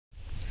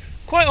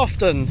quite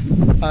often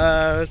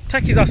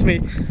techies ask me,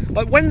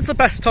 like, when's the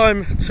best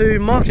time to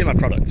market my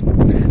product?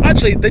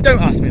 Actually, they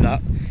don't ask me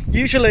that.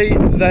 Usually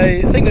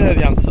they think they know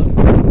the answer.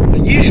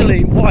 And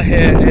usually what I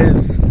hear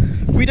is,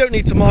 we don't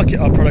need to market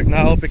our product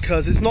now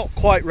because it's not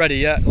quite ready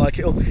yet. Like,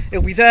 it'll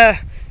be there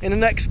in the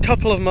next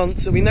couple of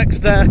months. It'll be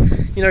there,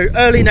 you know,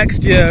 early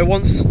next year.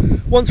 Once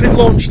we've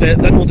launched it,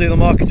 then we'll do the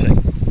marketing.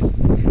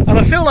 And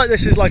I feel like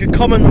this is like a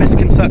common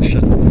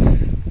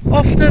misconception.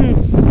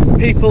 Often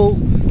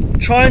people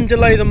try and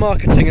delay the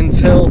marketing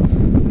until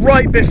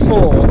right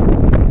before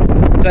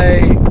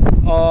they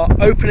are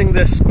opening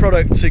this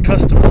product to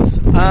customers,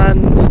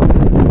 and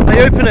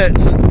they open it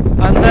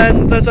and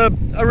then there's a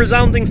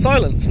resounding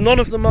silence. None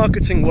of the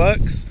marketing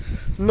works.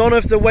 None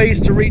of the ways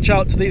to reach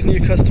out to these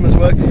new customers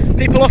work.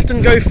 People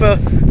often go for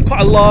quite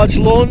a large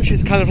launch.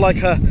 It's kind of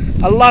like a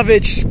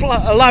lavish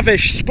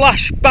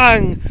splash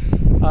bang.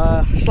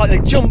 It's like they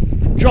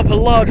drop a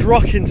large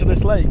rock into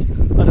this lake.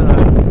 I don't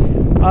know.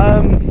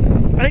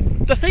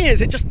 The thing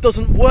is, it just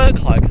doesn't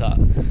work like that.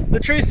 The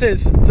truth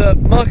is that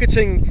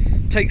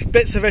marketing takes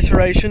bits of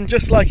iteration,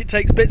 just like it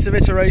takes bits of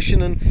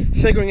iteration and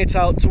figuring it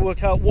out to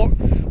work out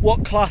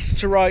what class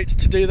to write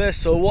to do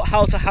this, or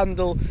how to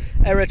handle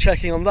error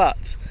checking on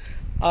that.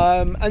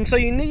 And so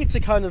you need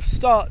to kind of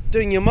start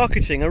doing your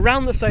marketing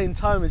around the same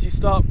time as you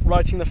start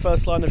writing the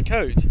first line of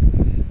code.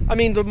 I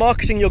mean, the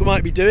marketing you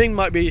might be doing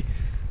might be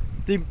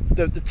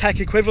the tech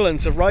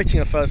equivalent of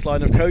writing a first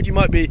line of code. You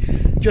might be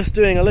just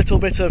doing a little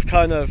bit of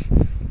kind of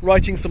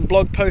writing some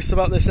blog posts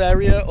about this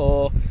area,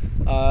 or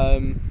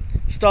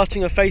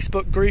starting a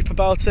Facebook group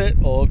about it,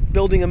 or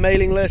building a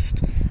mailing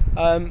list,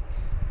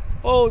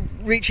 or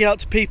reaching out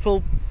to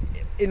people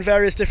in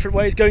various different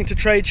ways, going to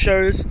trade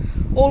shows.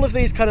 All of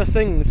these kind of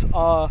things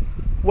are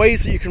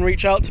ways that you can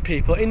reach out to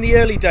people in the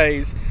early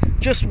days,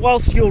 just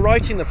whilst you're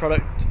writing the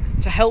product,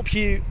 to help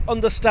you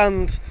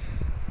understand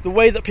the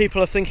way that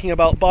people are thinking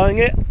about buying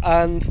it,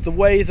 and the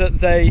way that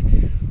they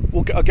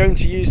are going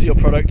to use your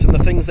product, and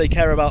the things they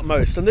care about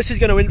most. And this is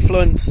going to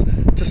influence,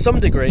 to some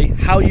degree,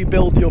 how you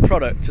build your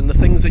product, and the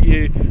things that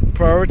you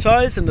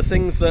prioritize, and the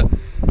things that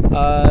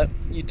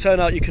you turn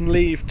out you can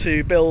leave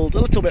to build a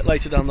little bit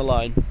later down the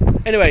line.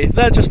 Anyway,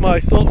 there's just my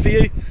thought for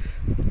you.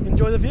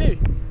 Enjoy the view.